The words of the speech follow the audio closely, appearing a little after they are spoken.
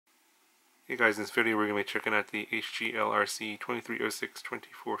Hey guys, in this video we're going to be checking out the HGLRC 2306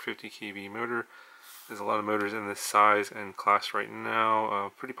 2450 kV motor. There's a lot of motors in this size and class right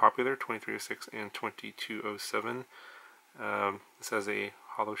now. Pretty popular, 2306 and 2207. This has a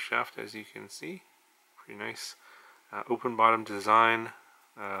hollow shaft, as you can see. Pretty nice. Open bottom design.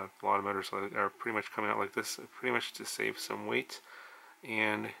 A lot of motors are pretty much coming out like this, pretty much to save some weight.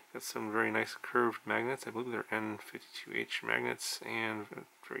 And got some very nice curved magnets. I believe they're N52H magnets, and a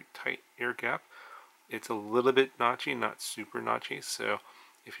very tight air gap. It's a little bit notchy, not super notchy, so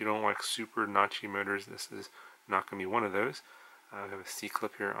if you don't like super notchy motors, this is not going to be one of those. We have a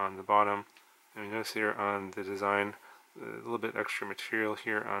C-clip here on the bottom, and we notice here on the design a little bit extra material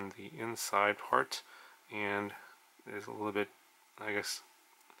here on the inside part, and there's a little bit, I guess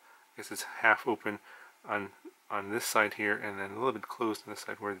it's half open on this side here, and then a little bit closed on this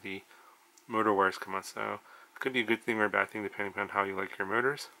side where the motor wires come out. So it could be a good thing or a bad thing depending on how you like your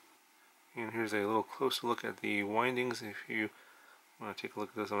motors. And here's a little closer look at the windings. If you want to take a look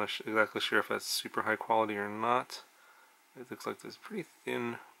at this, I'm not exactly sure if that's super high quality or not. It looks like there's pretty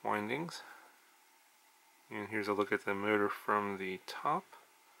thin windings. And here's a look at the motor from the top.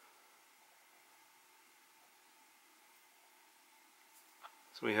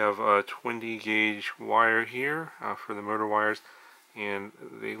 So we have a 20 gauge wire here for the motor wires, and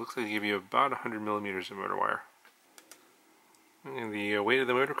they look like they give you about 100 millimeters of motor wire. And the weight of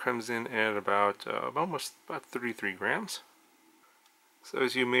the motor comes in at about 33 grams. So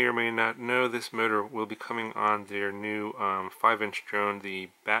as you may or may not know, this motor will be coming on their new 5-inch drone, the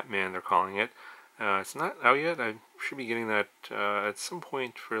Batman they're calling it. It's not out yet. I should be getting that at some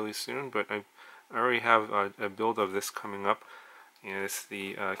point fairly soon, but I already have a build of this coming up. And it's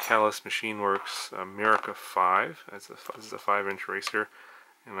the Catalyst Machine Works Merica 5. This is a 5-inch racer,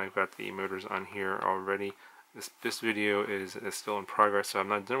 and I've got the motors on here already. This video is still in progress, so I'm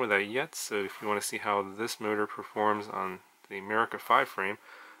not done with that yet. So if you want to see how this motor performs on the Merica 5 frame,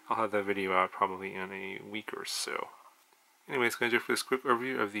 I'll have that video out probably in a week or so. Anyways, going to do it for this quick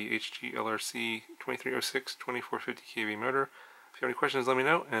overview of the HGLRC 2306 2450 kV motor. If you have any questions, let me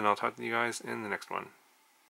know, and I'll talk to you guys in the next one.